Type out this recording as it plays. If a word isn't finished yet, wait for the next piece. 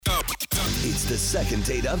It's the second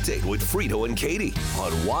date update with Frito and Katie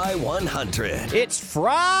on Y100. It's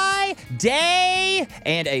Friday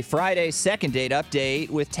and a Friday second date update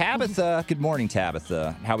with Tabitha. Good morning,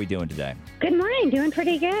 Tabitha. How are we doing today? Good morning. Doing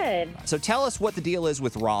pretty good. So tell us what the deal is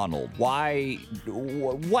with Ronald.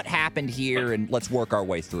 What happened here, and let's work our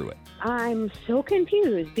way through it. I'm so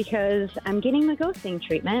confused because I'm getting the ghosting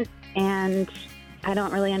treatment, and I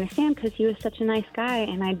don't really understand because he was such a nice guy,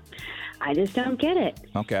 and I just don't get it.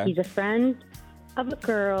 Okay. He's a friend of a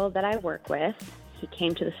girl that I work with. He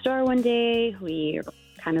came to the store one day. We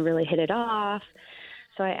kind of really hit it off.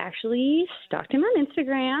 So I actually stalked him on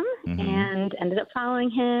Instagram and ended up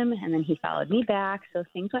following him, and then he followed me back. So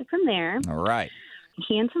things went from there. All right.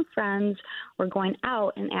 He and some friends were going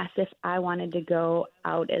out and asked if I wanted to go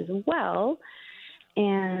out as well.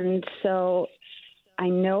 And so I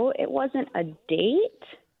know it wasn't a date,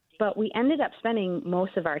 but we ended up spending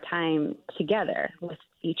most of our time together with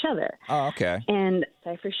each other. Oh, okay. And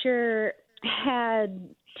I for sure had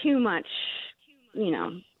too much,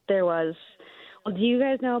 there was... Well, do you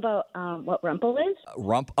guys know about what Rumple is?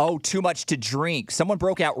 Too much to drink. Someone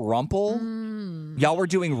broke out Rumple? Y'all were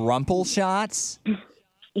doing Rumple shots?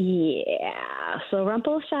 Yeah. So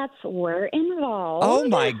Rumple shots were involved. Oh,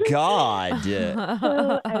 my God.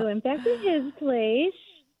 So I went back to his place,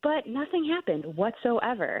 but nothing happened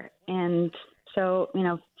whatsoever. And so,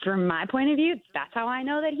 from my point of view, that's how I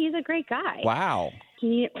know that he's a great guy. Wow.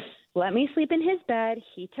 He let me sleep in his bed.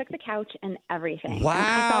 He took the couch and everything. Wow. And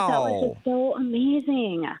I thought that was just so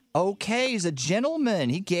amazing. Okay, he's a gentleman.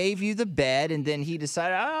 He gave you the bed, and then he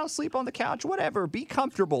decided, I'll sleep on the couch, whatever. Be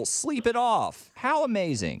comfortable. Sleep it off. How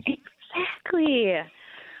amazing. Exactly.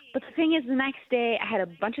 But the thing is, the next day, I had a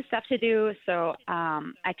bunch of stuff to do, so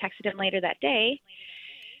I texted him later that day,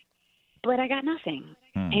 but I got nothing,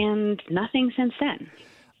 and nothing since then.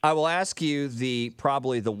 I will ask you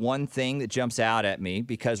probably the one thing that jumps out at me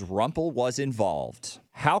because Rumple was involved.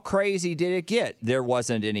 How crazy did it get? There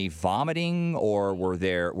wasn't any vomiting, or were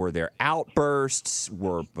there outbursts?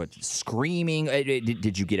 Were screaming?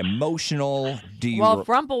 Did you get emotional? If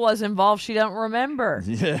Rumple was involved, she don't remember.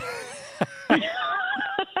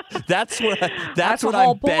 That's what the I'm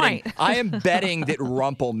whole betting. point. I am betting that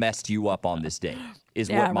Rumple messed you up on this date.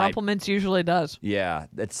 Rumple Mints usually does. Yeah,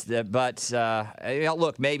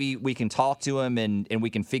 look, maybe we can talk to him and we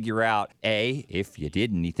can figure out, A, if you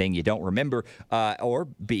did anything you don't remember, or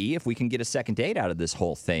B, if we can get a second date out of this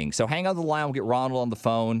whole thing. So hang on the line. We'll get Ronald on the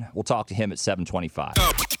phone. We'll talk to him at 7:25.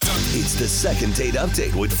 It's the second date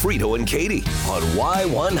update with Frito and Katie on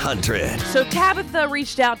Y100. So Tabitha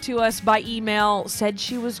reached out to us by email, said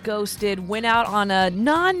she was ghosted, went out on a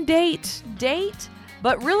non-date date,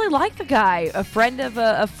 but really liked the guy, a friend of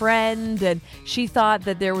a friend, and she thought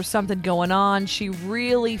that there was something going on. She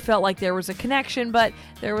really felt like there was a connection, but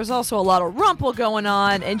there was also a lot of Rumple going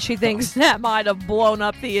on, and she thinks that might have blown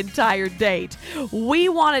up the entire date. We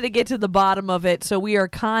wanted to get to the bottom of it, so we are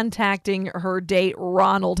contacting her date,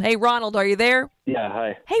 Ronald. Hey, Ronald, are you there? Yeah,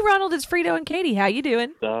 hi. Hey, Ronald, it's Frito and Katie. How you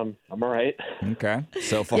doing? I'm all right. Okay.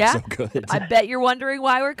 So far, Yeah? so good. I bet you're wondering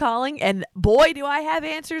why we're calling, and boy, do I have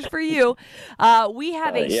answers for you. We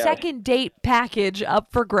have a second date package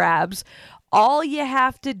up for grabs. All you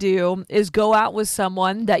have to do is go out with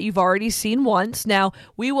someone that you've already seen once. Now,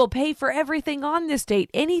 we will pay for everything on this date.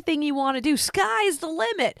 Anything you want to do. Sky's the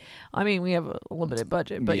limit. I mean, we have a limited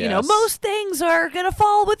budget, but, Yes. most things are going to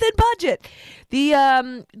fall within budget.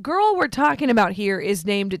 The girl we're talking about here is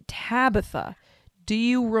named Tabitha. Do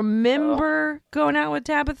you remember going out with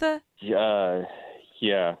Tabitha?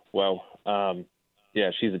 Yeah. Well, yeah,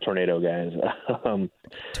 she's a tornado, guys.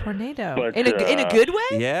 Tornado. But, in a good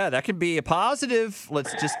way? Yeah, that could be a positive.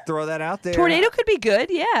 Let's just throw that out there. Tornado could be good,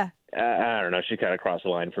 yeah. I don't know. She kind of crossed the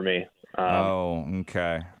line for me.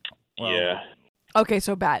 Okay. Well, Yeah. Okay,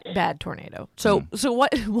 so bad tornado. So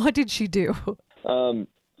what did she do?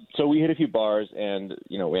 So we hit a few bars, and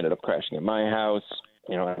we ended up crashing at my house.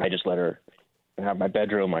 I just let her have my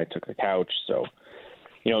bedroom. I took the couch, so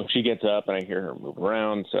she gets up, and I hear her move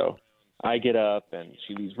around. So I get up, and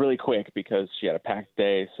she leaves really quick because she had a packed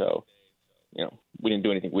day. So we didn't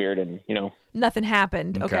do anything weird, and Nothing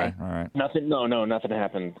happened. Okay. All right. nothing. No, nothing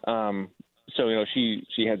happened. So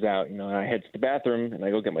she heads out. And I head to the bathroom, and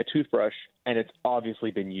I go get my toothbrush, and it's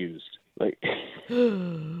obviously been used. Like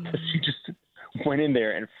she just went in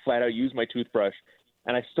there and flat out used my toothbrush,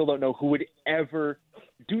 and I still don't know who would ever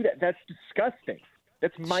do that. That's disgusting.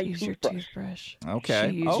 That's my She used your toothbrush. toothbrush. Okay.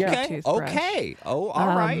 She used your Okay. toothbrush. Okay. Oh,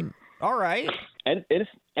 all right. All right. And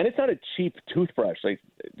it's not a cheap toothbrush. Like,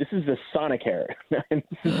 this is a Sonicare. this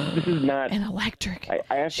is not An electric.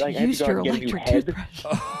 I have She to, I have to used go your out and get a new electric head. toothbrush.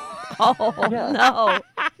 All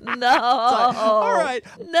right.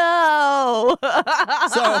 No.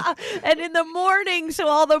 So- and in the morning, so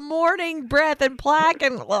all the morning breath and plaque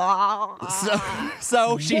and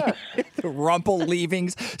So she, Rumple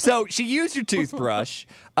leavings. So she used your toothbrush.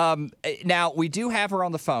 Now, we do have her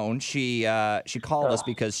on the phone. She called us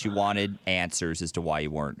because she wanted answers as to why you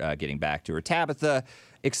weren't getting back to her. Tabitha,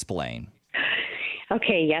 explain.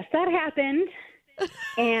 Okay, yes, that happened.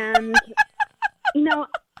 And,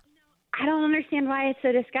 I don't understand why it's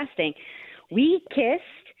so disgusting. We kissed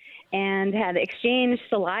and had exchanged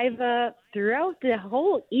saliva throughout the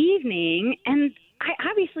whole evening, and I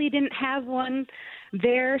obviously didn't have one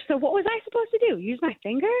there. So what was I supposed to do? Use my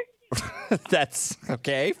finger? That's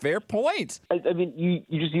okay. Fair point. I mean,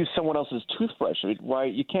 you just use someone else's toothbrush. I mean, why?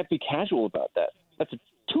 You can't be casual about that. That's a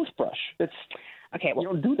toothbrush. Okay, well, You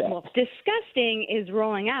don't do that. Well, disgusting is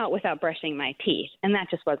rolling out without brushing my teeth, and that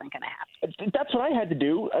just wasn't going to happen. That's what I had to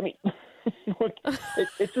do. I mean, look,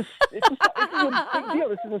 this is a big deal.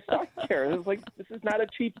 This is a stock care. This is not a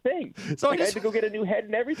cheap thing. So I had to go get a new head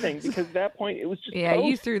and everything because at that point it was just yeah,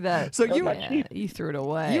 you toast. threw that. So you threw it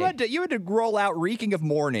away. You had to roll out reeking of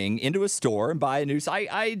morning into a store and buy a new.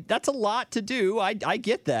 That's a lot to do. I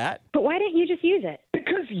get that. But why didn't you just use it?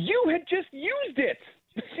 Because you had just used it.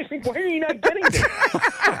 Why are you not getting this?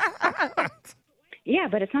 Yeah,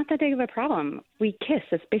 but it's not that big of a problem. We kiss.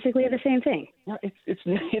 It's basically the same thing. No,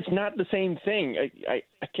 it's not the same thing.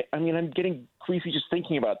 I mean, I'm getting creepy just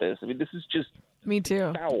thinking about this. I mean, this is just Me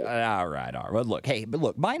too. foul. All right. Well,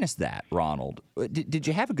 look, minus that, Ronald. Did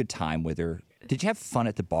you have a good time with her? Did you have fun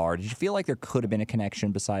at the bar? Did you feel like there could have been a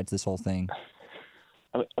connection besides this whole thing?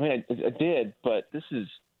 I mean, I did, but this is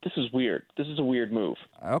weird. This is a weird move.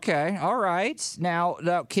 Okay, all right. Now,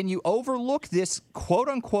 can you overlook this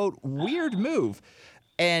quote-unquote weird move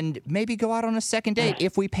and maybe go out on a second date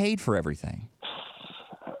if we paid for everything?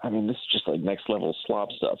 I mean, this is just like next level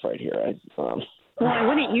slop stuff right here. Well, I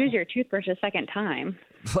wouldn't use your toothbrush a second time.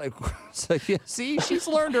 Like, so, yeah, see, she's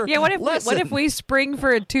learned her Yeah, what if we spring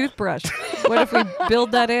for a toothbrush? What if we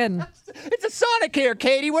build that in? It's a Sonicare,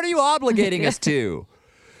 Katie. What are you obligating us to?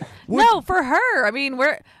 No, for her. I mean,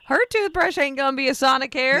 her toothbrush ain't gonna be a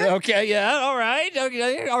Sonicare. Okay, yeah, all right.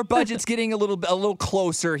 Okay, our budget's getting a little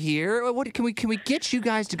closer here. What can we get you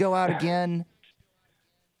guys to go out again?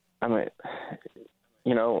 I mean,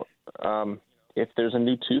 if there's a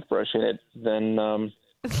new toothbrush in it, then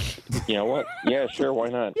you know what? Yeah, sure, why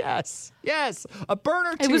not? Yes, a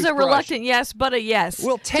burner toothbrush. It was a reluctant yes, but a yes.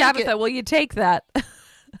 We'll take Tabitha, it. will you take that?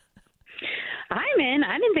 I'm in.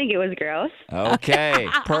 I didn't think it was gross. Okay,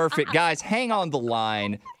 perfect. Guys, hang on the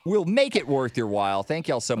line. We'll make it worth your while. Thank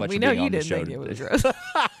y'all so much We for know being you on the didn't show think it today. was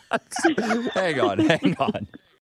gross. Hang on.